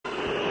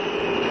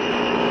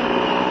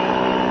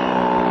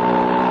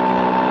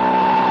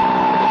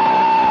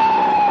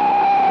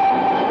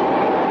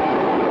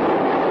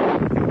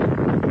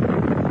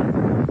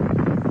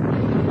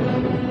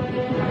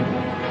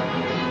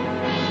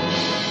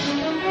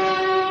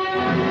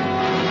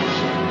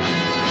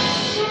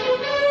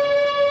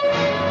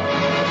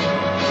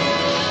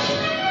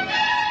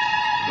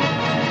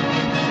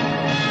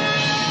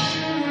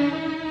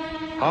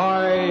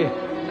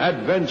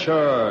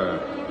adventure.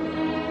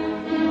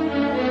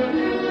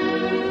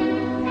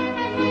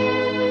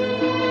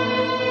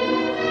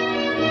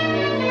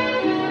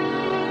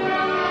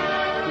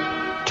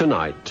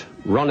 Tonight,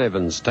 Ron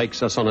Evans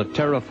takes us on a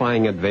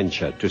terrifying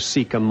adventure to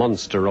seek a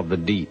monster of the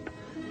deep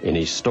in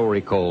his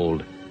story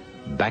called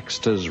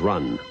Baxter's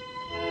Run.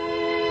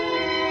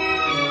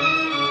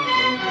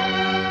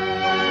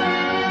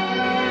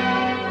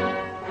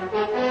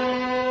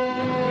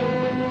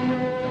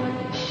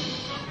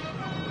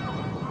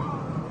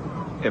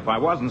 If I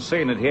wasn't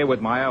seeing it here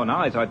with my own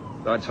eyes,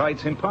 I'd say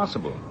it's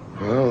impossible.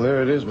 Well,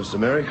 there it is, Mr.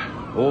 Merrick.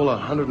 All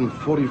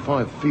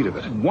 145 feet of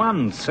it.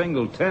 One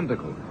single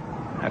tentacle.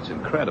 That's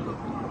incredible.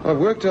 I've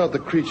worked out the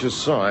creature's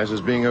size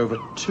as being over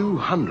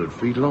 200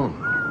 feet long.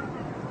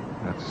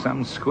 That's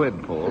some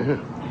squid, Paul.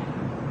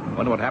 Yeah.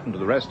 Wonder what happened to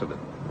the rest of it.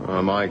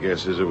 My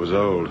guess is it was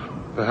old.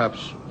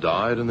 Perhaps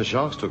died and the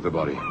sharks took the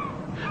body.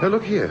 Now,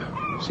 look here.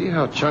 See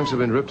how chunks have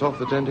been ripped off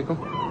the tentacle?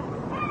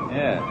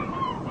 Yeah,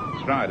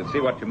 that's right. I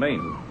see what you mean.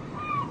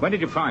 When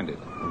did you find it?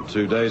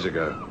 2 days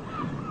ago.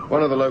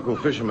 One of the local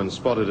fishermen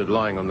spotted it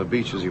lying on the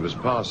beach as he was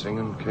passing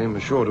and came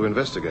ashore to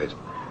investigate.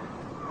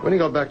 When he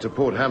got back to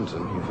Port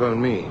Hampton, he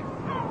phoned me.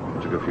 I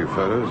took a few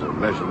photos and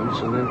measurements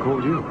and then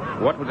called you.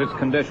 What was its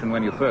condition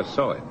when you first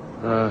saw it?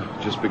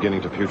 Just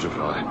beginning to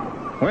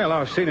putrefy. Well,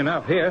 I've seen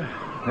enough here.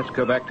 Let's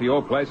go back to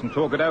your place and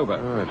talk it over.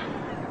 All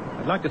right.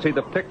 I'd like to see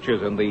the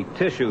pictures and the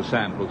tissue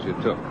samples you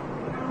took.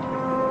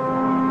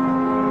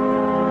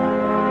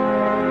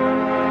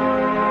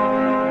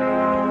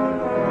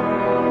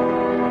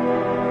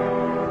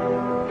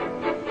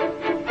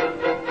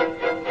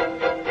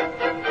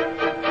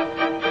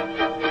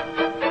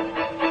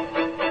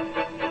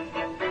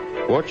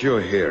 What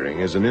you're hearing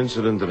is an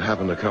incident that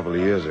happened a couple of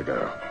years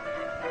ago.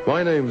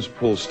 My name's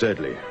Paul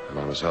Steadley, and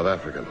I'm a South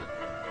African.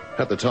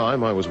 At the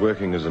time, I was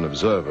working as an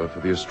observer for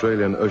the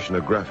Australian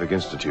Oceanographic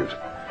Institute.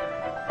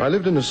 I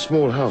lived in a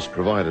small house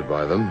provided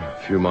by them, a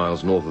few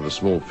miles north of the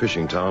small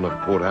fishing town of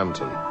Port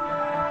Hampton.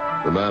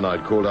 The man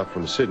I'd called up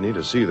from Sydney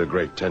to see the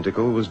great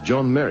tentacle was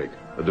John Merrick,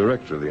 the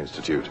director of the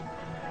Institute.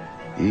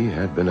 He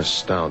had been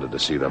astounded to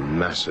see the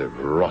massive,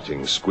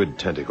 rotting squid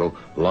tentacle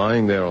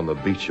lying there on the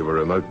beach of a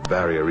remote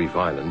Barrier Reef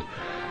island,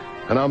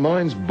 and our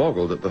minds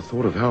boggled at the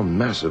thought of how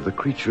massive the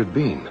creature had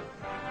been.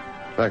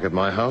 Back at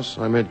my house,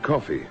 I made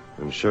coffee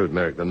and showed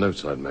Merrick the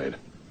notes I'd made.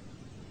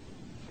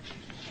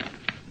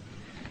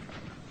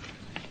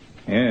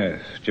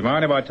 Yes. Do you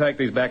mind if I take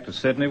these back to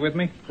Sydney with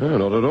me? No,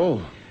 not at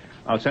all.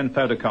 I'll send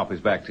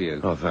photocopies back to you.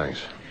 Oh,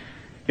 thanks.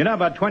 You know,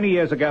 about 20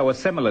 years ago, a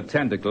similar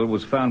tentacle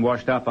was found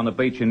washed up on a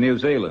beach in New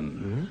Zealand.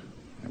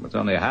 Mm-hmm. It was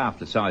only half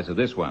the size of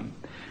this one.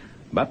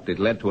 But it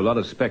led to a lot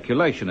of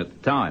speculation at the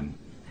time.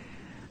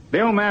 The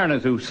old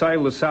mariners who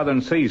sailed the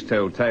southern seas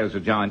told tales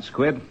of giant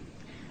squid.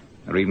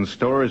 There are even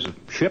stories of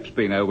ships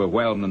being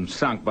overwhelmed and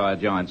sunk by a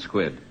giant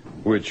squid.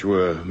 Which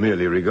were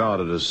merely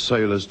regarded as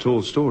sailors'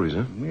 tall stories,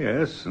 huh?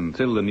 Yes,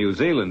 until the New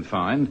Zealand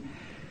find.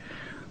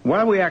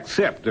 While we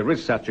accept there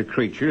is such a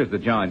creature as the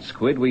giant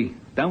squid, we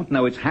don't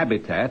know its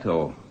habitat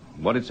or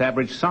what its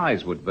average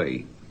size would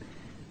be.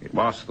 It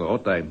was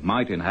thought they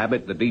might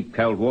inhabit the deep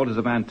cold waters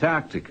of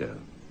Antarctica.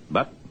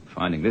 But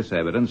finding this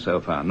evidence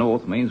so far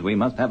north means we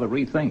must have a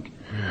rethink.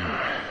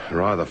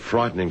 Rather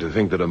frightening to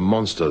think that a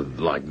monster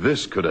like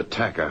this could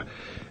attack a...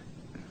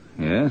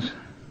 Yes?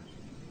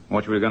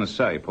 What were you going to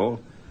say,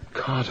 Paul?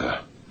 Carter.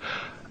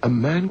 A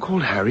man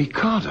called Harry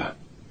Carter.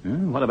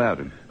 What about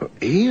him?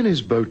 He and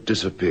his boat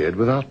disappeared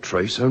without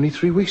trace only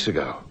 3 weeks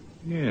ago.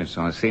 Yes,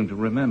 I seem to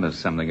remember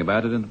something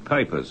about it in the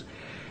papers.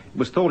 It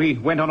was thought he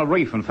went on a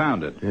reef and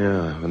found it.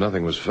 Yeah, but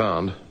nothing was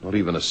found. Not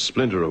even a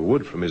splinter of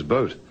wood from his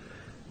boat.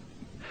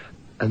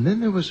 And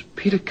then there was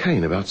Peter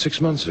Kane about 6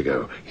 months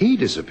ago. He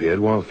disappeared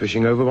while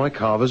fishing over by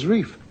Carver's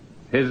Reef.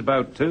 His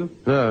boat, too?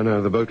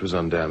 No, the boat was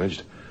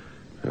undamaged.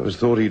 It was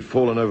thought he'd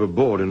fallen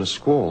overboard in a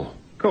squall.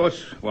 Of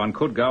course, one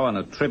could go on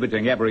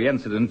attributing every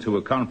incident to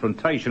a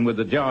confrontation with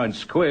the giant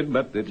squid,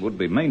 but it would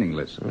be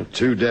meaningless.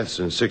 2 deaths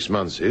in 6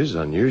 months is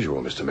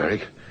unusual, Mr.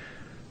 Merrick.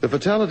 The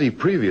fatality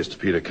previous to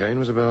Peter Kane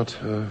was about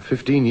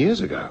 15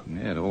 years ago.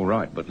 Yeah, all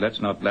right, but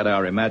let's not let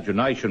our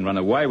imagination run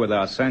away with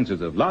our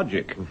senses of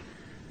logic.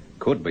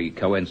 Could be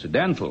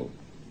coincidental.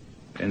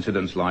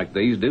 Incidents like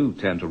these do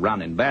tend to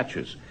run in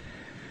batches.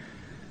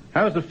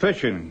 How's the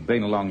fishing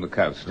been along the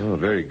coast? Oh,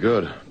 very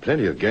good.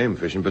 Plenty of game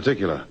fish in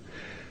particular.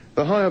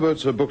 The hire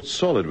boats are booked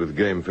solid with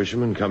game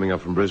fishermen coming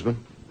up from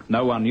Brisbane.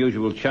 No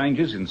unusual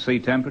changes in sea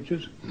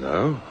temperatures?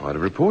 No, I'd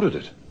have reported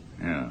it.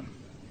 Yeah.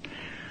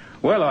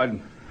 Well,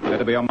 I'd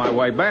better be on my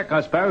way back,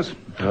 I suppose.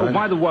 Oh,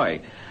 by the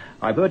way,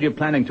 I've heard you're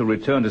planning to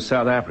return to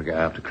South Africa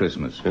after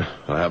Christmas.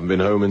 I haven't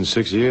been home in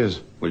 6 years.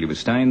 Will you be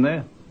staying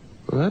there?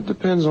 Well, that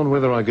depends on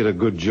whether I get a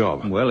good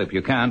job. Well, if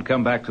you can't,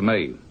 come back to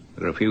me.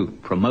 There are a few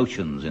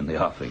promotions in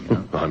the offing. You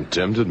know? I'm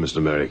tempted,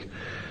 Mr. Merrick.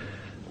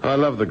 I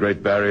love the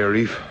Great Barrier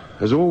Reef.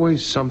 There's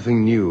always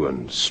something new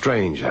and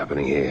strange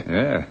happening here.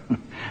 Yeah,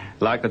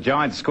 like the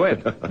giant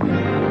squid.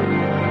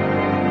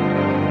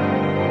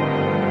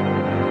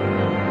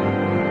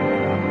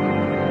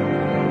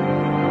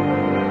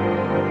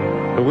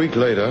 A week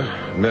later,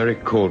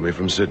 Merrick called me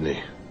from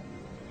Sydney.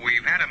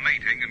 We've had a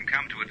meeting and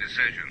come to a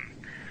decision.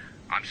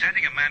 I'm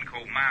sending a man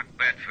called Mark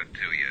Bedford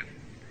to you.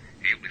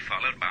 He'll be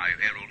followed by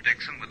Errol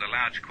Dixon with a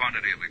large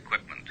quantity of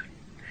equipment.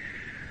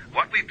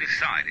 What we've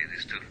decided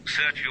is to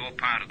search your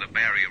part of the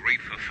Barrier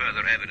Reef for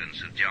further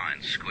evidence of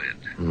giant squid.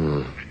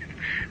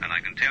 And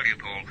I can tell you,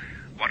 Paul,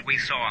 what we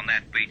saw on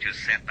that beach has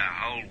set the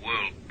whole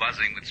world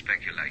buzzing with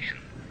speculation.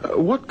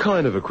 What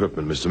kind of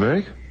equipment, Mr.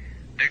 Merrick?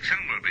 Dixon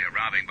will be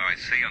arriving by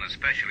sea on a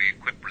specially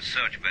equipped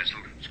research vessel.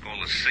 It's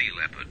called the Sea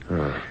Leopard.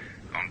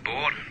 On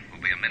board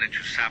will be a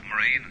miniature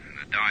submarine and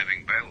a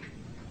diving bell,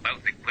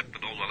 both equipped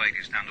with all the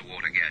latest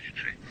underwater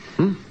gadgetry.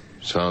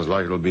 Sounds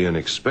like it'll be an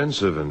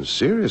expensive and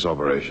serious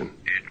operation.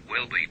 It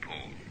will be,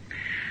 Paul.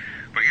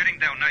 We're getting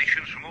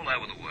donations from all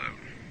over the world.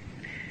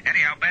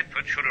 Anyhow,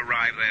 Bedford should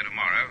arrive there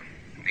tomorrow.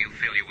 He'll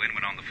fill you in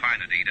when on the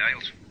finer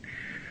details.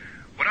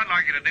 What I'd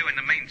like you to do in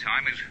the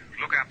meantime is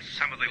look up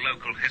some of the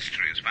local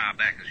history as far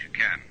back as you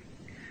can.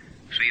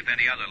 See if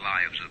any other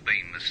lives have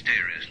been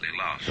mysteriously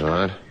lost. All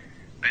right.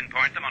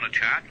 Pinpoint them on a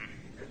chart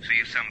and see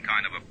if some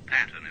kind of a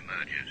pattern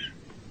emerges.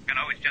 You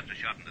know, it's just a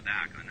shot in the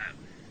dark, I know.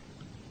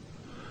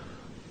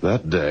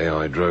 That day,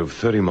 I drove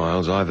 30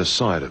 miles either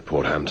side of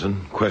Port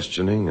Hampton,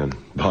 questioning and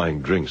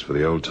buying drinks for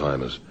the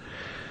old-timers.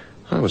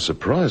 I was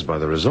surprised by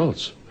the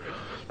results.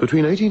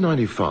 Between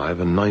 1895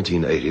 and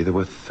 1980, there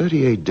were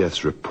 38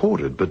 deaths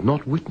reported, but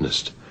not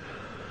witnessed.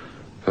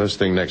 First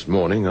thing next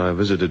morning, I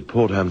visited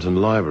Port Hampton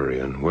Library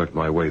and worked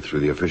my way through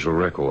the official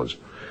records.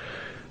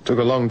 Took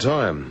a long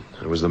time.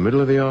 It was the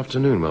middle of the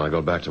afternoon when I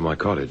got back to my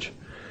cottage.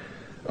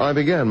 I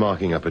began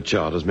marking up a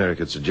chart as Merrick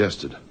had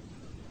suggested.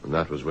 And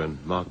that was when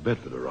Mark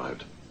Bedford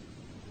arrived.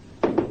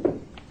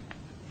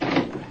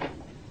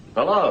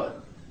 Hello.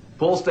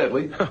 Paul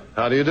Steadley.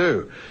 How do you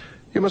do?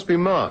 You must be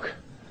Mark.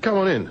 Come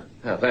on in.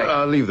 Oh,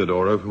 thanks. Leave the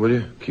door open, will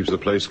you? Keeps the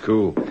place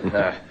cool.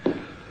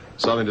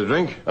 Something to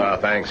drink?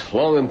 Thanks.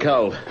 Long and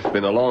cold. It's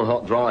been a long,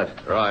 hot drive.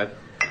 Right.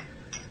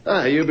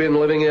 You been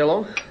living here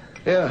long?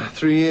 Yeah,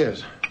 3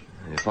 years.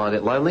 You find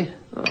it lonely?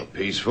 Oh,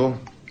 peaceful.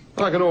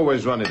 I can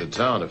always run into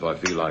town if I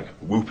feel like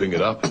whooping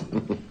it up.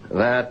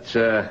 That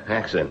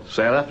accent.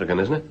 South African,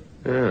 isn't it?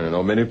 Yeah,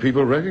 not many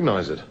people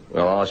recognize it.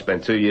 Well, I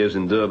spent 2 years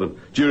in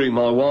Durban during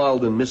my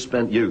wild and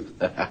misspent youth.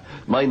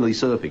 Mainly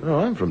surfing. Oh,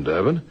 I'm from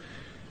Durban.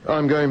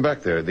 I'm going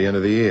back there at the end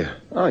of the year.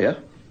 Oh, yeah?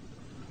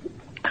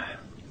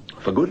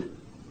 For good?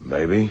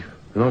 Maybe.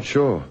 Not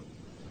sure.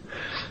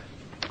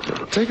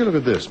 Take a look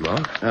at this,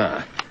 Mark.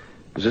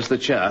 Is this the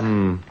chart?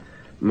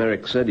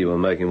 Merrick said you were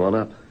making one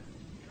up.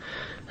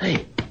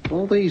 Hey,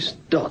 all these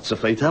dots are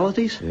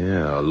fatalities?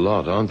 Yeah, a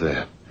lot, aren't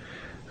there?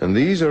 And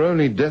these are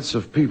only deaths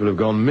of people who've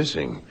gone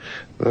missing.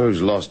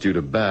 Those lost due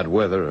to bad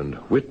weather and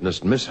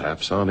witnessed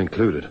mishaps aren't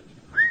included.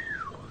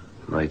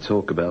 They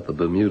talk about the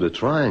Bermuda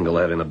Triangle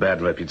having a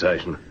bad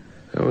reputation.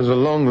 There was a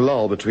long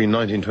lull between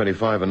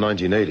 1925 and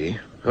 1980.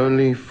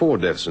 Only 4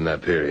 deaths in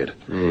that period.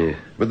 Yeah.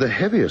 But the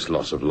heaviest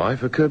loss of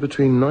life occurred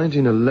between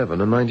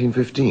 1911 and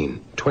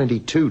 1915.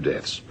 22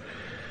 deaths.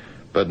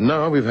 But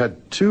now we've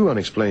had 2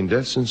 unexplained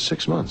deaths in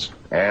 6 months.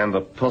 And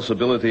the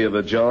possibility of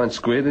a giant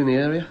squid in the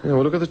area? Yeah,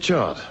 well, look at the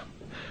chart.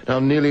 Now,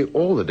 nearly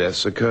all the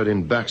deaths occurred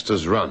in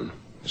Baxter's Run.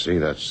 See,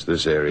 that's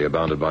this area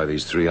bounded by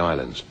these 3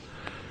 islands.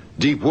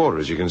 Deep water,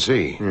 as you can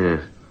see.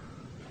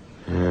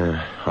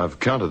 Yeah, I've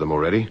counted them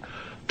already.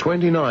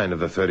 29 of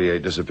the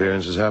 38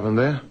 disappearances happened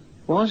there.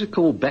 Why is it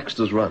called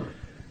Baxter's Run?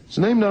 It's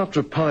named after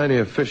a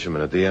pioneer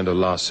fisherman at the end of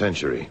last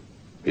century.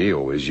 He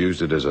always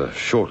used it as a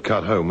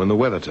shortcut home when the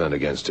weather turned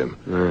against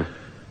him.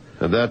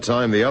 At that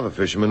time, the other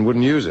fishermen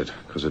wouldn't use it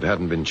because it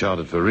hadn't been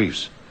charted for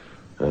reefs.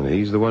 And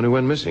he's the one who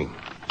went missing.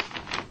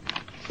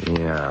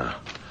 Yeah.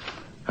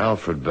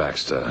 Alfred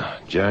Baxter,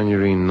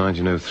 January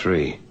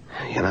 1903.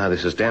 You know,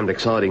 this is damned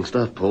exciting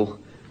stuff, Paul.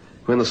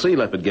 When the Sea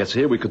Leopard gets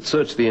here, we could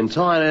search the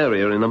entire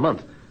area in a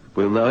month.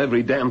 We'll know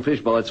every damn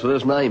fish by its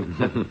first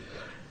name.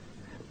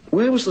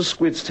 Where was the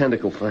squid's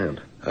tentacle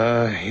found?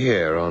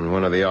 Here, on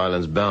one of the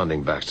islands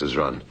bounding Baxter's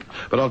Run.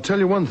 But I'll tell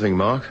you one thing,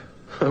 Mark.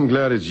 I'm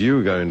glad it's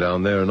you going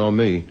down there and not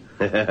me.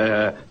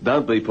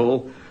 Don't be,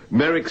 Paul.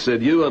 Merrick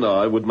said you and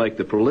I would make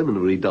the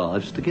preliminary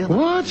dives together.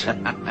 What?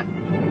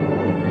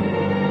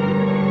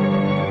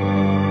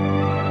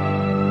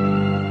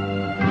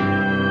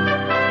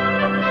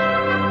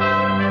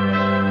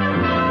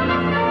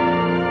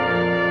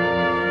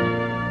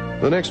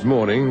 The next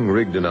morning,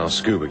 rigged in our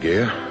scuba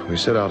gear, we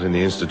set out in the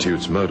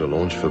Institute's motor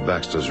launch for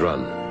Baxter's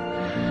Run.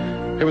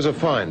 It was a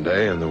fine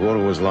day, and the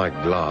water was like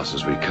glass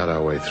as we cut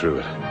our way through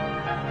it.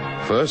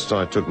 First,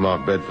 I took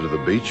Mark Bedford to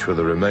the beach where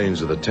the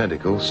remains of the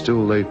tentacle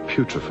still lay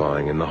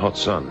putrefying in the hot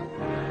sun.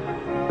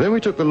 Then we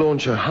took the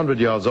launch 100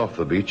 yards off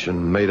the beach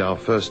and made our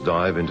first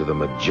dive into the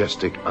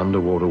majestic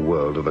underwater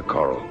world of the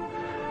coral.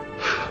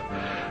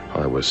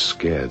 I was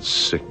scared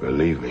sick,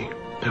 believe me.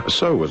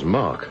 So was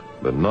Mark,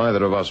 but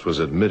neither of us was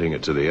admitting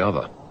it to the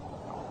other.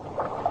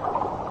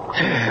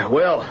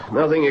 Well,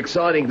 nothing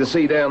exciting to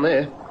see down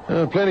there.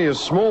 Plenty of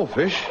small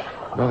fish,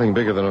 nothing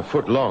bigger than a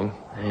foot long.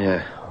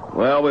 Yeah.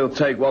 Well, we'll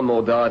take one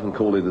more dive and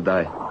call it a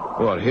day.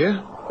 What,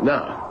 here?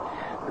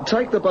 No.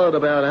 Take the boat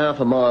about half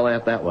a mile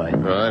out that way.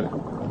 Right.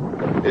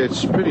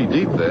 It's pretty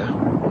deep there.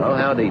 Oh,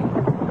 how deep?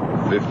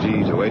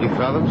 50 to 80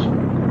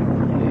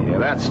 fathoms. Yeah,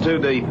 that's too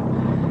deep.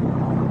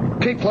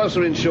 Keep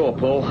closer inshore,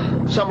 Paul.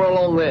 Somewhere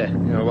along there.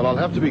 Yeah, well, I'll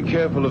have to be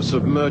careful of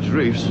submerged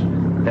reefs.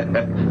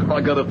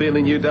 I got a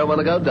feeling you don't want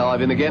to go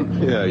diving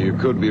again. Yeah, you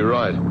could be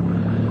right.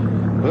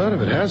 But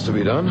if it has to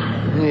be done...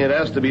 Yeah, it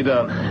has to be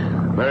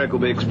done. Merrick will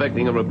be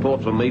expecting a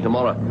report from me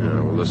tomorrow.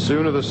 Yeah, well, the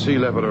sooner the sea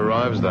leopard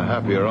arrives, the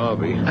happier I'll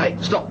be. Hey,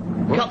 stop.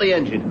 Cut the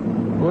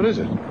engine. What is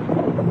it?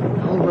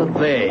 Over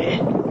there.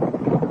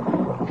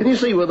 Can you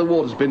see where the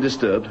water's been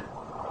disturbed?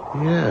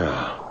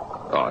 Yeah.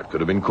 Oh, it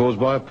could have been caused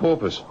by a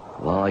porpoise.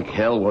 Like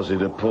hell was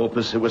it a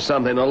porpoise. It was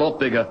something a lot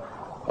bigger.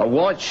 A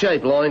white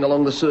shape lying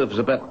along the surface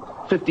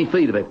about 50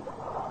 feet of it.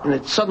 And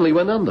it suddenly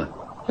went under.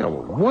 Yeah,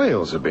 well,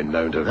 whales have been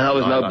known to... That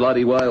was no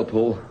bloody whale,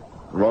 Paul.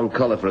 Wrong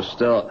colour for a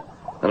start.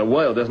 And a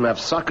whale doesn't have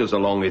suckers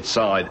along its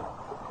side.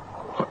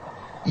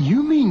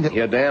 You mean that...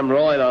 You're damn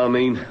right, I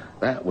mean.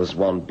 That was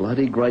one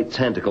bloody great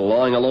tentacle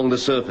lying along the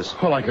surface.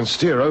 Well, I can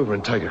steer over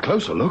and take a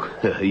closer look.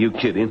 Are you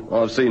kidding?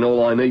 I've seen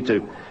all I need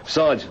to.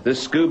 Besides,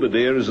 this scuba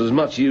deer is as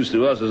much use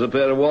to us as a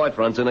pair of white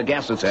fronts in a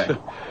gas attack.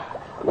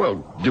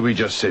 Well, do we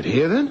just sit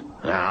here then?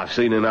 I've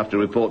seen enough to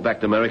report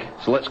back to Merrick,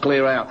 so let's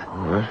clear out.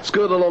 Right.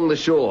 Scoot along the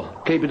shore.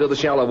 Keep it to the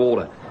shallow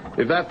water.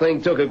 If that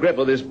thing took a grip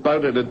of this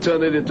boat, it'd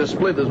turn it into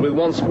splinters with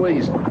one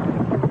squeeze.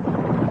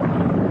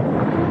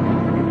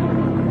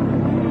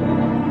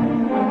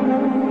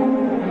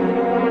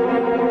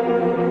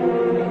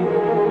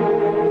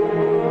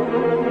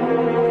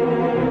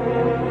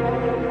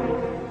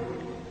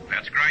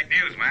 That's great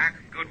news, Mark.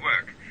 Good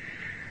work.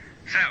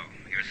 So,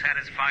 you're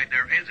satisfied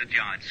there is a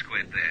giant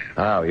squid there?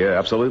 Oh, yeah,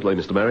 absolutely,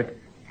 Mr. Merrick.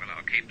 Well,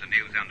 I'll keep the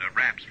news under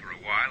wraps for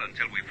a while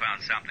until we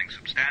found something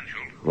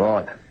substantial.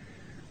 Right.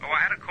 Oh, I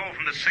had a call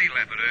from the sea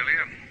leopard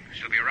earlier.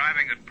 She'll be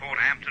arriving at Port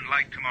Hampton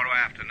late tomorrow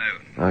afternoon.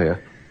 Oh, yeah.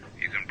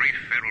 You can brief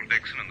Errol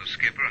Dixon and the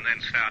skipper and then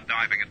start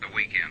diving at the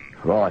weekend.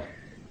 Right.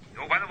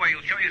 Oh, by the way,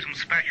 he'll show you some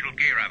special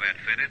gear I've had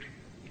fitted.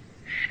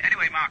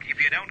 Anyway, Mark, if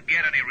you don't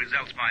get any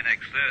results by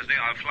next Thursday,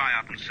 I'll fly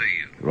up and see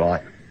you.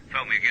 Right.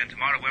 Phone me again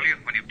tomorrow, will you,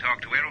 when you've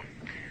talked to Errol?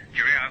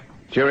 Cheerio.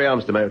 Cheerio,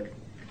 Mr. Merrick.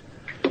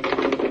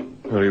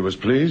 Well, he was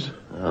pleased.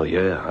 Oh,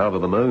 yeah, over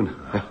the moon.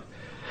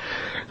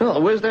 Oh,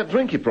 where's that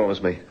drink you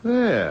promised me?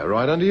 There,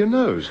 right under your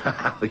nose.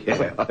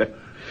 Yeah.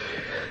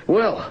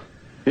 Well,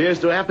 here's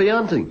to happy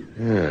hunting.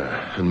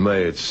 Yeah, and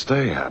may it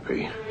stay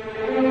happy.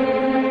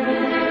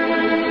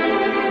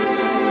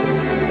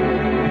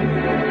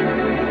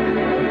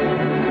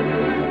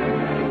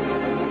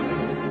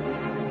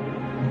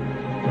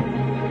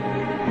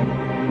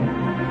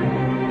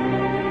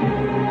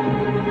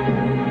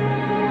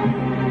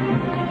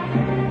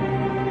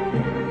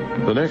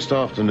 The next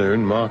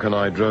afternoon, Mark and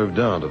I drove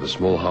down to the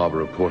small harbour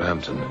of Port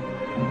Hampton.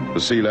 The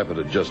Sea Leopard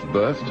had just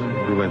berthed,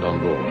 and we went on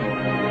board.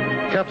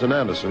 Captain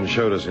Anderson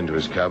showed us into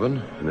his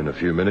cabin, and in a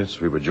few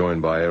minutes we were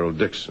joined by Errol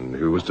Dixon,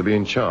 who was to be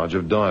in charge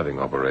of diving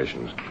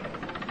operations.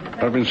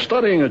 I've been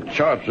studying a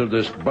chart of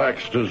this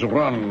Baxter's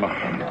Run.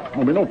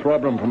 There'll be no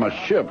problem for my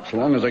ship, so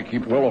long as I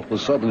keep well off the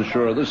southern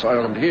shore of this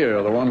island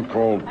here, the one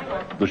called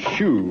the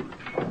Shoe.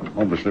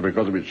 Obviously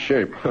because of its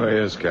shape. Oh,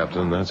 yes,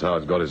 Captain, that's how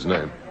it got its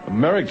name.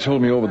 Merrick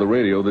told me over the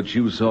radio that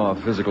you saw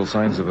physical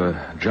signs of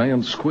a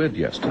giant squid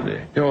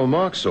yesterday. Yeah, well,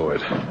 Mark saw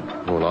it.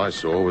 All I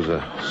saw was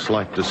a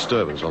slight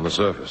disturbance on the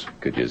surface.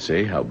 Could you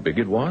say how big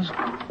it was?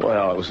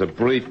 Well, it was a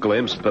brief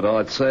glimpse, but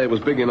I'd say it was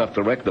big enough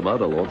to wreck the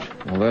motor launch.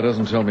 Well, that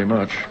doesn't tell me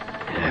much.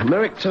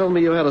 Merrick told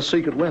me you had a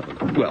secret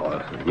weapon. Well,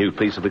 a new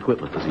piece of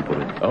equipment, as he put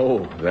it.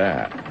 Oh,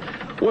 that.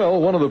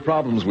 Well, one of the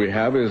problems we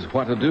have is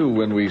what to do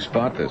when we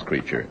spot this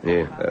creature.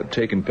 Yeah.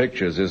 Taking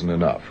pictures isn't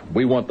enough.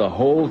 We want the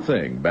whole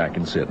thing back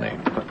in Sydney.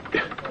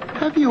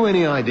 Have you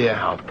any idea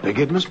how big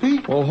it must be?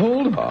 Well,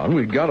 hold on.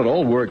 We've got it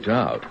all worked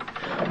out.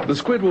 The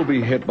squid will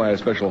be hit by a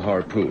special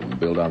harpoon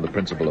built on the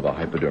principle of a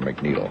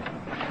hypodermic needle.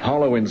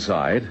 Hollow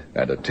inside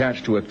and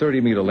attached to a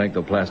 30-meter length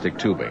of plastic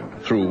tubing,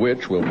 through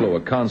which will flow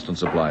a constant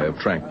supply of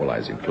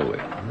tranquilizing fluid.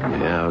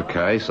 Yeah,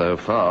 okay, so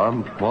far.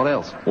 What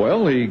else?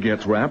 Well, he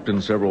gets wrapped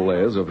in several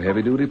layers of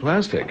heavy-duty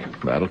plastic.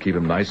 That'll keep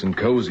him nice and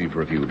cozy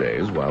for a few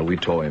days while we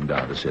tow him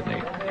down to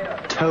Sydney.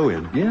 Tow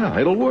him? Yeah,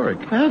 it'll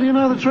work. How do you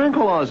know the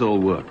tranquilizer will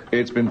work?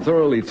 It's been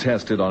thoroughly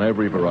tested on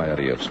every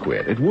variety of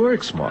squid. It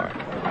works, Mark.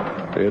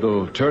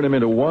 It'll turn him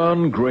into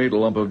one great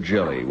lump of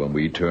jelly when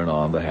we turn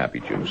on the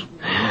happy juice.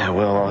 Yeah,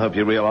 well, I hope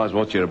you realize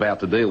what you're about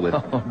to deal with.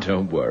 Oh,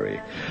 don't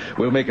worry.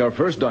 We'll make our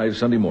first dive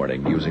Sunday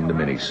morning using the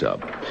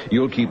mini-sub.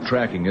 You'll keep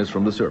tracking us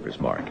from the surface,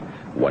 Mark.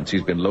 Once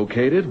he's been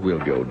located, we'll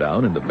go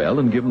down in the bell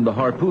and give him the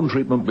harpoon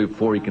treatment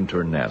before he can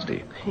turn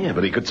nasty. Yeah,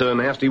 but he could turn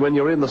nasty when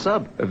you're in the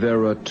sub.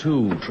 There are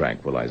 2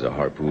 tranquilizer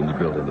harpoons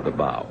built into the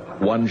bow.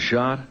 One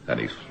shot, and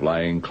he's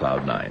flying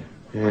cloud 9.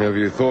 Yeah, have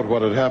you thought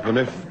what would happen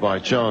if, by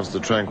chance, the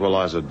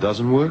tranquilizer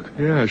doesn't work?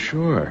 Yeah,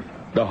 sure.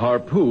 The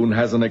harpoon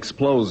has an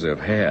explosive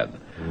head.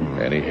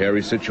 Any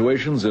hairy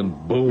situations,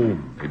 and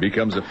boom, he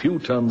becomes a few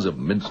tons of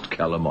minced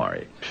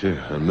calamari. Phew,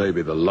 and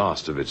maybe the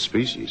last of its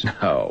species.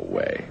 No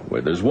way.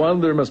 Where there's one,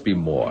 there must be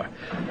more.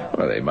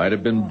 Well, they might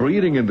have been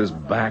breeding in this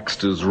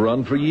Baxter's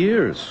Run for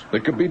years.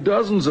 There could be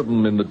dozens of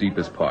them in the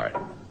deepest part.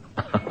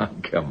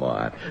 Come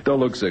on,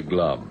 don't look so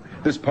glum.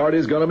 This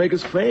party's gonna make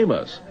us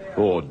famous.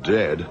 Or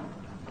dead.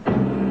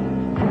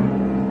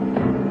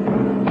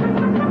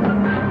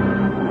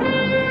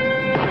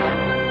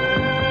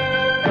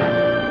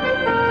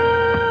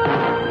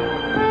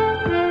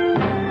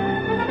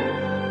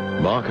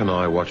 Mark and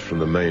I watched from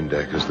the main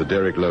deck as the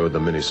derrick lowered the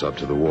mini-sub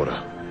to the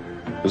water.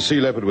 The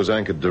Sea Leopard was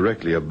anchored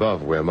directly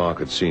above where Mark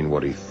had seen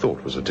what he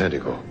thought was a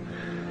tentacle.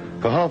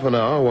 For half an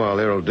hour, while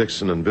Errol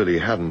Dixon and Billy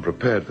hadn't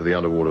prepared for the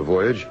underwater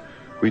voyage,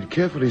 we'd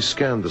carefully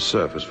scanned the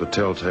surface for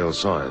telltale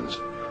signs.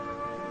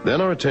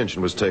 Then our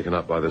attention was taken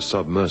up by the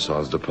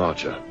submersile's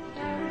departure.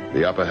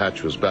 The upper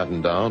hatch was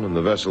battened down and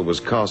the vessel was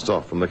cast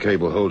off from the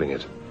cable holding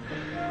it.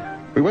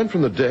 We went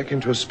from the deck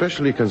into a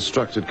specially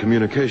constructed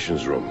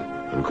communications room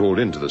and called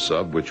into the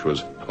sub, which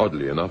was,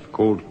 oddly enough,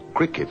 called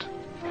Cricket.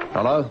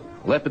 Hello?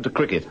 Leopard to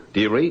Cricket. Do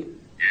you read?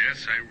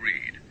 Yes, I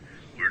read.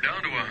 We're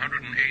down to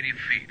 180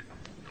 feet.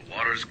 The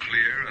water's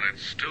clear, and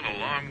it's still a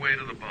long way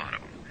to the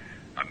bottom.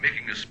 I'm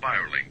making a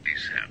spiraling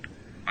descent.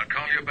 I'll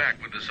call you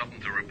back when there's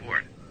something to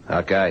report.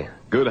 Okay.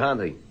 Good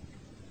hunting.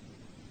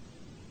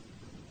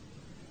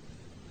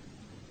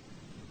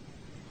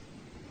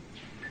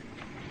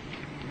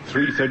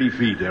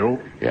 $330, Errol.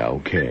 Yeah,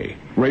 okay.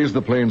 Raise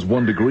the planes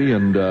 1 degree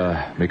and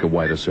make a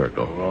wider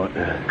circle. All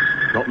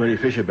right. Not many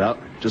fish about.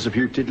 Just a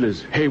few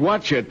tiddlers. Hey,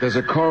 watch it. There's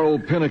a coral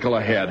pinnacle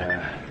ahead.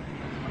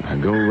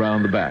 And go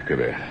around the back of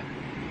it.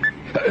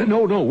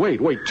 No,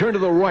 wait. Turn to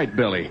the right,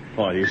 Billy.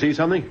 Oh, do you see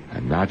something?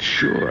 I'm not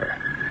sure.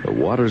 The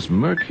water's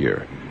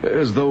murkier,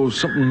 as though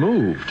something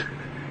moved.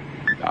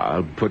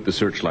 I'll put the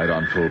searchlight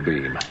on full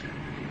beam.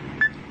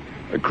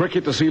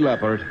 Cricket to Sea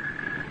Leopard.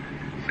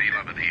 Sea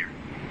Leopard here.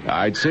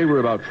 I'd say we're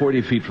about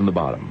 40 feet from the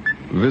bottom.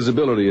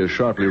 Visibility is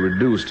sharply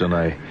reduced, and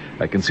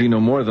I can see no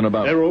more than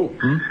about... Errol,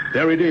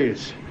 there it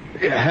is.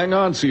 Yeah, hang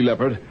on, Sea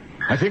Leopard.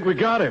 I think we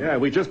got him. Yeah,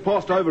 we just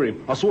passed over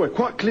him. I saw it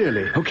quite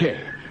clearly. Okay,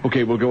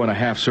 we'll go in a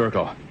half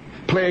circle.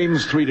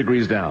 Planes 3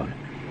 degrees down.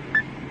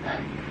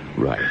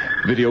 Right.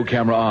 Video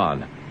camera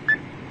on.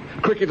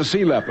 Cricket to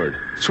Sea Leopard.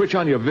 Switch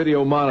on your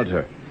video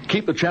monitor.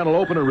 Keep the channel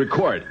open and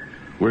record.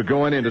 We're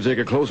going in to take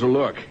a closer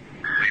look.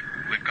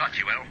 We've got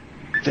you,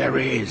 El. There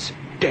he is.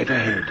 Dead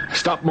ahead.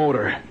 Stop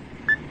motor.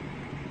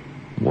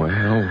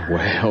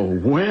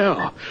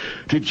 Well.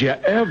 Did you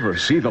ever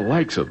see the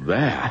likes of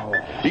that?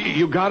 Oh.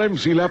 You got him,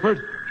 Sea Leopard?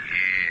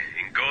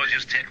 Yeah, in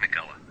gorgeous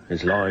Technicolor.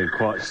 He's lying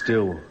quite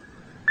still.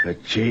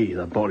 But gee,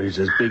 the body's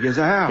as big as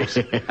a house.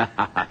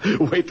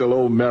 Wait till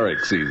old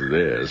Merrick sees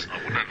this. I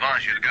wouldn't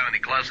advise you to go any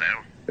closer,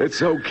 El.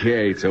 It's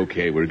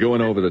okay. We're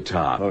going over the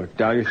top. Oh,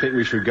 don't you think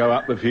we should go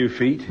up a few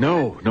feet?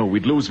 No,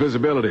 we'd lose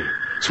visibility.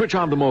 Switch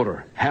on the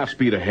motor. Half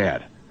speed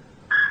ahead.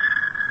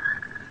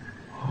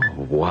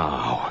 Oh,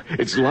 wow.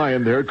 It's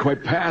lying there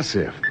quite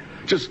passive.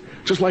 Just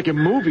like a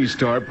movie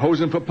star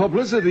posing for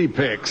publicity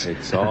pics.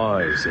 Its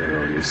eyes,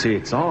 Errol. You see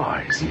its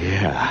eyes?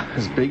 Yeah.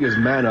 As big as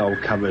manhole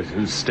covers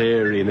and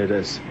staring at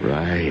us.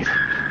 Right.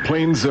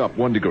 Planes up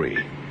 1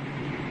 degree.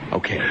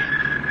 Okay.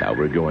 Now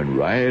we're going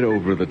right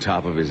over the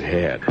top of his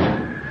head.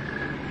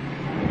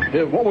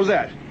 Yeah, what was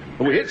that?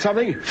 We hit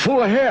something?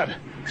 Full ahead.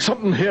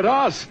 Something hit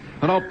us.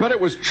 And I'll bet it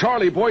was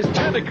Charlie Boy's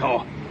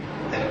tentacle.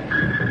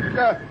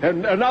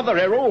 And another,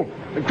 Errol.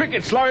 The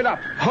Cricket's lined up.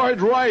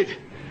 Hard right.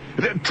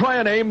 Try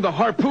and aim the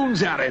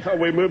harpoons at it. Oh,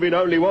 we're moving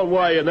only one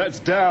way, and that's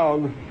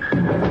down.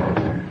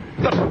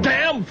 The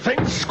damn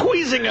thing's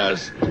squeezing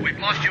us. We've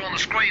lost you on the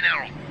screen,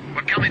 Errol.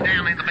 We're coming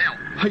down in the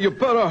belt. You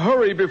better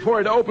hurry before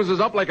it opens us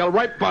up like a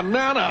ripe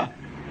banana.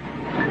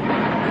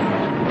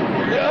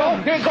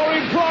 Oh, it's all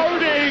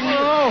imploding!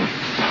 Oh.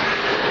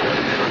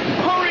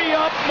 Hurry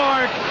up,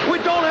 Mark. We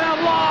don't have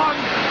long.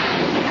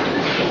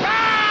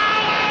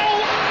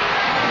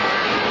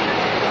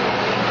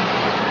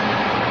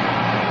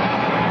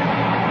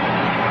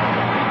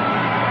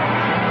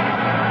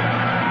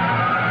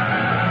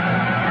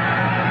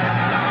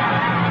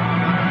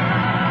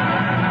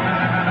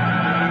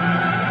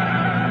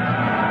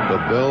 The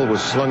bell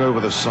was slung over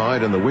the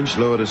side and the winch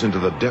lowered us into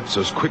the depths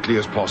as quickly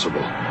as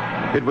possible.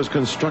 It was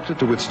constructed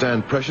to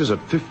withstand pressures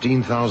at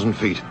 15,000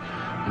 feet,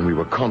 and we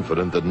were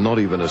confident that not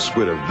even a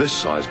squid of this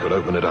size could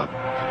open it up.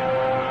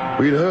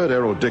 We'd heard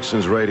Errol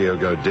Dixon's radio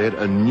go dead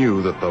and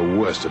knew that the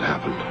worst had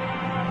happened.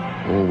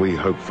 All we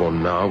hoped for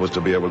now was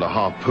to be able to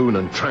harpoon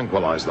and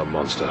tranquilize the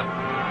monster.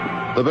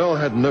 The bell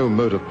had no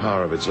motive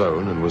power of its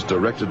own and was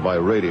directed by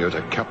radio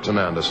to Captain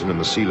Anderson in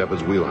the Sea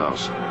Leopard's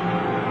wheelhouse.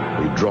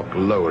 We dropped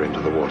lower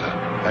into the water,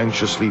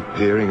 anxiously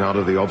peering out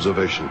of the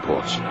observation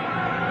ports.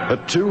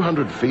 At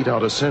 200 feet, our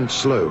descent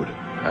slowed,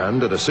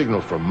 and at a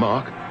signal from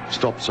Mark,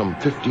 stopped some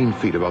 15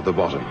 feet above the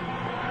bottom.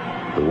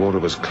 The water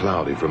was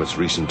cloudy from its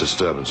recent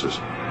disturbances.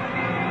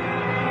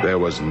 There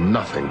was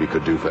nothing we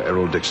could do for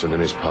Errol Dixon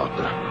and his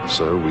partner,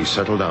 so we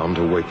settled down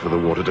to wait for the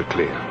water to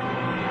clear.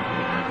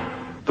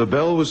 The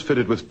Belle was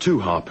fitted with 2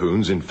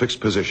 harpoons in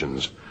fixed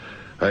positions.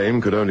 Aim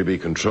could only be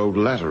controlled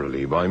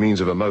laterally by means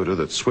of a motor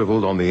that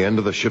swiveled on the end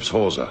of the ship's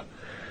hawser.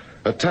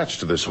 Attached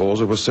to this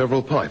hawser were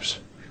several pipes.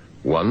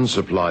 One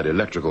supplied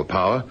electrical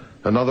power,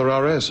 another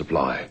our air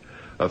supply.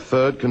 A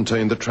third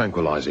contained the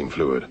tranquilizing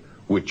fluid,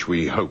 which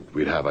we hoped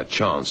we'd have a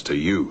chance to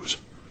use.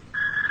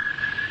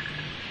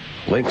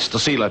 Links to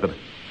Sea Leopard.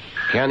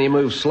 Can you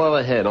move slow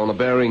ahead on a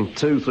bearing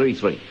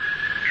 233? 233 it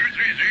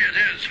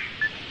is.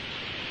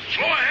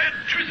 Slow ahead,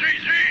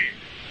 233.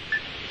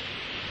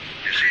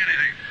 You see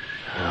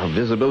anything?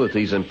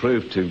 Visibility's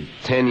improved to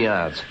 10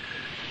 yards.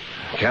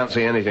 Can't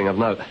see anything of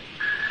note.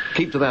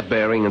 Keep to that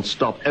bearing and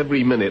stop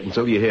every minute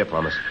until you hear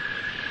from us.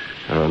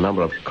 There are a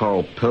number of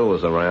coral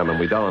pillars around and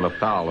we don't want to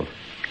foul them.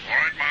 All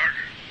right, Mark.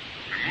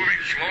 We're moving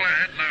slow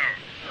ahead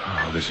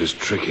now. Oh, this is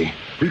tricky.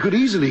 We could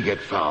easily get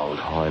fouled.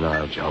 I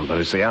know, John,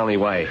 but it's the only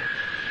way.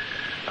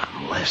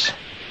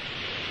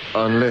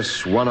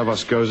 Unless one of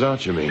us goes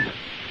out, you mean?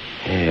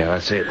 Yeah,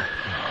 that's it.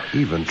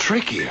 Even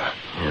trickier.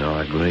 Yeah,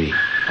 I agree.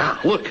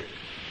 Look.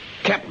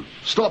 Captain,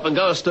 stop and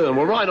go astern.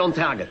 We're right on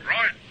target.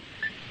 Right.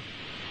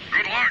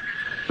 Good luck.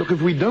 Look, if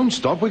we don't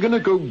stop, we're going to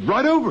go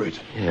right over it.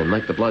 Yeah,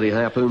 make the bloody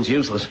harpoons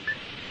useless.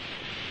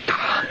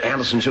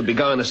 Anderson should be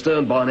going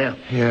astern by now.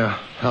 Yeah,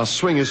 our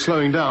swing is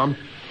slowing down.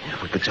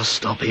 If we could just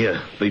stop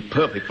here, be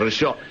perfect for a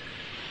shot.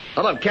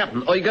 Hello,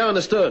 Captain. Are you going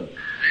astern?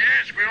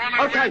 Yes, we're on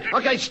our way to...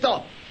 Okay,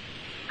 stop.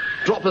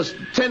 Drop us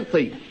 10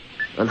 feet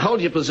and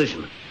hold your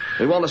position.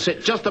 We want to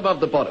sit just above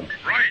the bottom.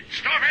 Right.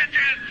 Stop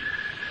engines.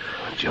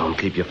 John,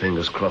 keep your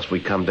fingers crossed we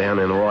come down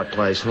in the right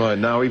place. Right,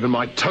 now even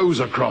my toes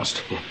are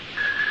crossed.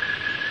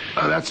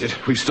 Oh, that's it.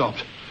 We've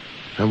stopped.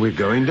 And we're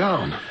going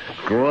down.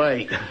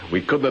 Great.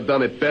 We couldn't have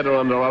done it better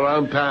under our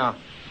own power.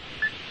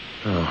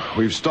 Oh,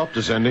 we've stopped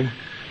descending.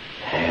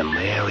 And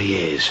there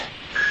he is.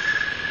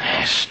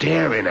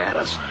 Staring at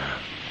us.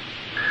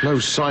 No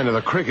sign of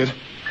the cricket.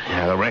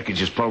 Yeah, the wreckage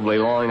is probably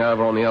lying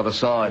over on the other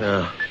side.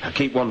 Now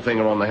keep one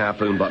finger on the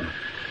harpoon button.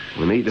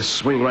 We need to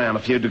swing round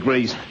a few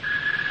degrees.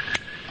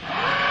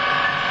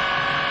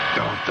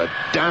 Oh, the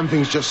damn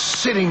thing's just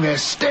sitting there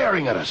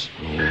staring at us.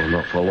 Yeah,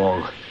 not for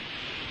long.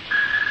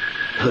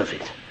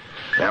 Perfect.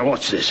 Now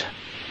watch this.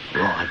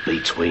 Right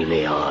between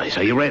the eyes.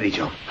 Are you ready,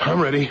 John? I'm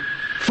ready.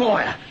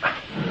 Fire!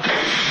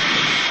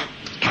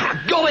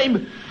 Got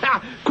him!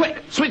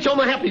 Quick, switch on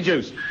the happy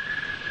juice.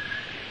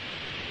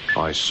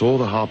 I saw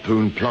the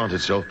harpoon plant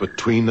itself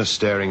between the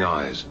staring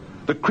eyes.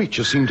 The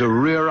creature seemed to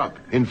rear up,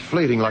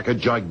 inflating like a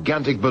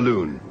gigantic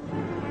balloon.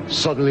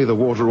 Suddenly the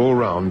water all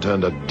round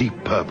turned a deep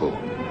purple.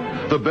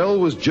 The bell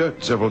was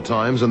jerked several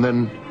times and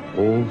then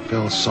all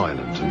fell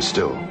silent and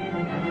still.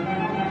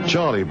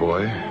 Charlie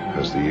Boy,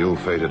 as the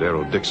ill-fated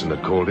Errol Dixon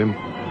had called him,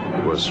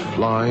 was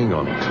flying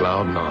on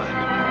cloud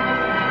 9.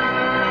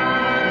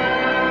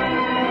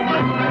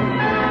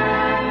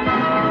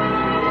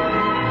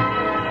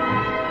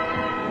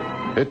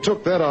 It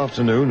took that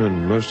afternoon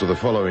and most of the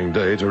following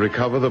day to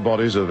recover the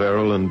bodies of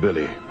Errol and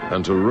Billy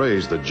and to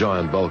raise the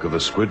giant bulk of the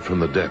squid from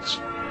the depths.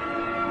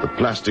 The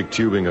plastic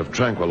tubing of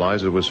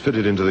tranquilizer was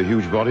fitted into the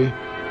huge body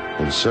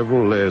and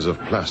several layers of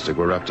plastic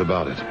were wrapped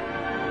about it.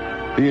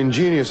 The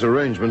ingenious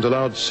arrangement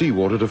allowed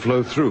seawater to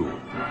flow through,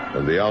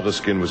 and the outer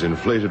skin was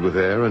inflated with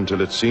air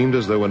until it seemed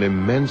as though an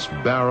immense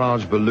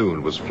barrage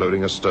balloon was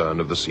floating astern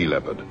of the Sea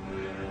Leopard.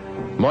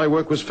 My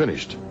work was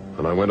finished,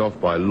 and I went off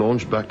by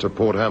launch back to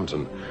Port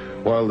Hampton,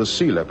 while the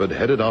Sea Leopard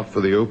headed out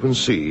for the open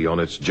sea on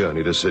its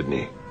journey to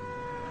Sydney.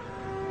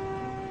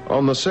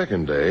 On the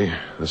second day,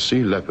 the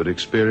Sea Leopard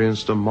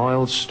experienced a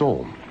mild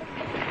storm.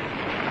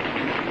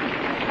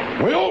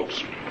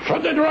 Wilkes,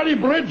 shut the bloody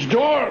bridge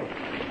door.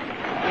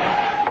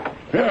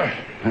 Yeah,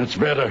 that's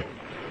better.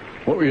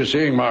 What were you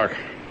seeing, Mark?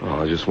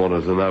 Oh, I just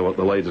wanted to know what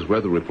the latest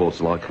weather report's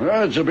like.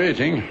 It's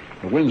abating.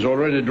 The wind's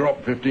already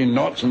dropped 15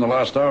 knots in the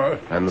last hour.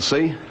 And the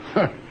sea?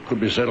 Could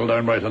be settled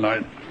down by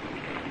tonight.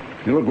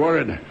 You look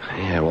worried.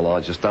 Yeah, well, I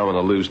just don't want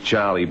to lose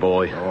Charlie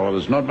Boy. Oh,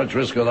 there's not much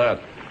risk of that.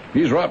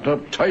 He's wrapped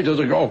up tight as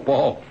a golf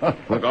ball.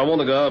 Look, I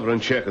want to go over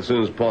and check as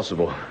soon as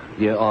possible.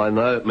 Yeah, I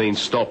know it means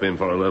stop him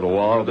for a little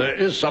while. There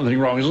is something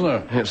wrong, isn't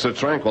there? It's the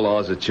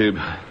tranquilizer tube.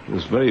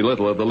 There's very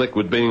little of the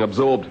liquid being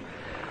absorbed.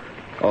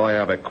 I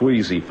have a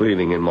queasy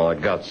feeling in my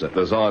guts that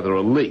there's either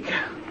a leak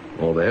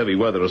or the heavy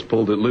weather has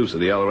pulled it loose at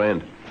the other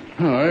end.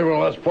 Aye,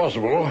 well, that's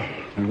possible.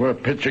 And we're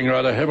pitching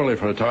rather heavily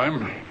for a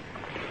time.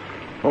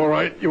 All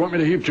right, you want me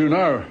to heave to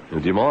now? Do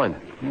you mind?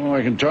 Oh,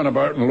 I can turn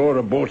about and lower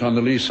a boat on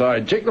the lee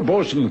side. Take the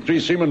boatswain and 3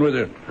 seamen with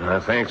you.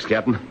 Thanks,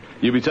 Captain.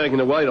 You'll be taking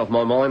the weight off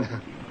my mind.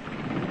 Hey!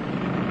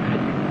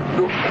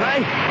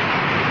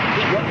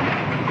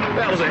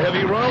 That was a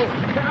heavy roll.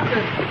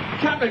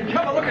 Captain,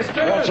 come and look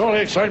astern. What's all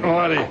the excitement,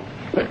 laddie?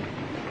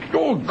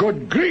 Oh,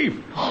 good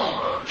grief.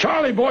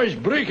 Charlie Boy's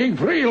breaking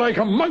free like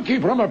a monkey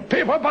from a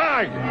paper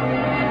bag.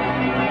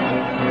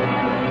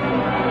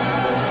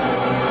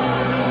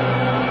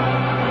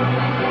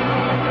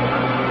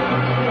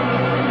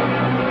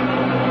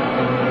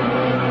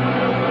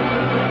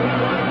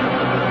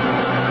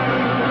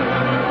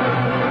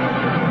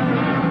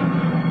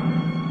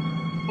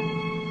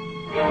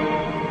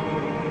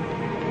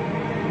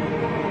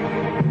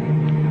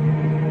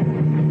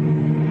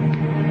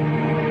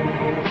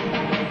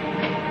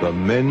 The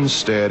men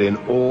stared in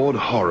awed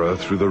horror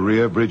through the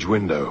rear bridge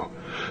window.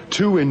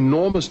 2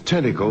 enormous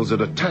tentacles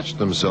had attached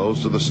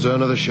themselves to the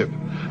stern of the ship,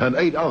 and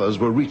 8 others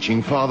were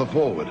reaching farther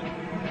forward.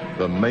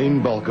 The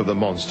main bulk of the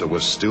monster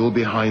was still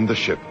behind the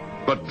ship,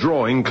 but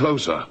drawing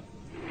closer.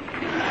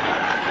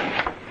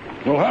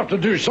 We'll have to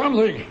do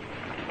something.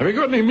 Have you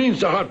got any means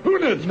to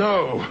harpoon it?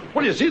 No.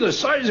 Well, you see the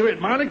size of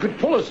it, man. It could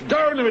pull us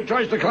down if it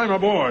tries to climb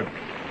aboard.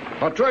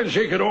 I'll try and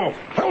shake it off.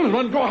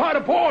 Helmsman, go hard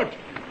aport.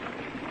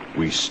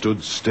 We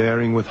stood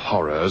staring with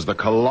horror as the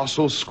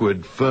colossal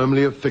squid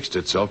firmly affixed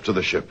itself to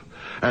the ship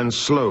and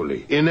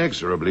slowly,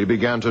 inexorably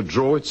began to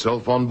draw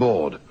itself on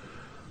board.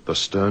 The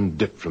stern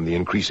dipped from the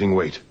increasing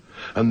weight,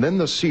 and then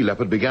the sea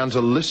leopard began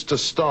to list to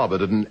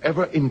starboard at an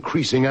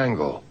ever-increasing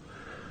angle.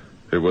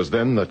 It was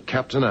then that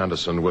Captain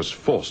Anderson was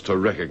forced to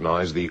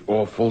recognize the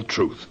awful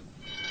truth.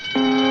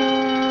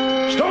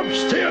 Stop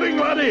steering,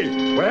 laddie!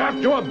 We have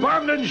to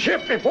abandon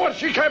ship before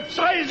she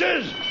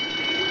capsizes!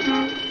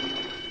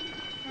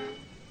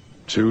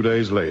 2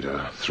 days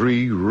later,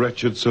 3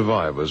 wretched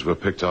survivors were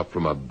picked up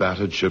from a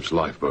battered ship's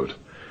lifeboat.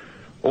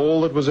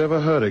 All that was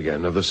ever heard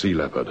again of the sea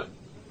leopard.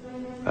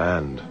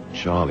 And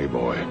Charlie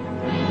Boy.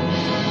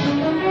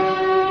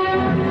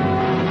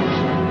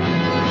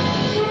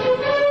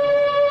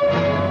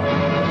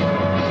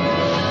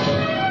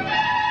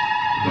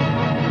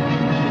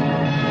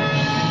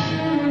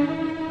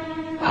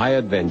 High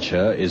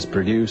Adventure is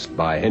produced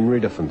by Henry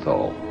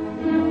Diffenthal.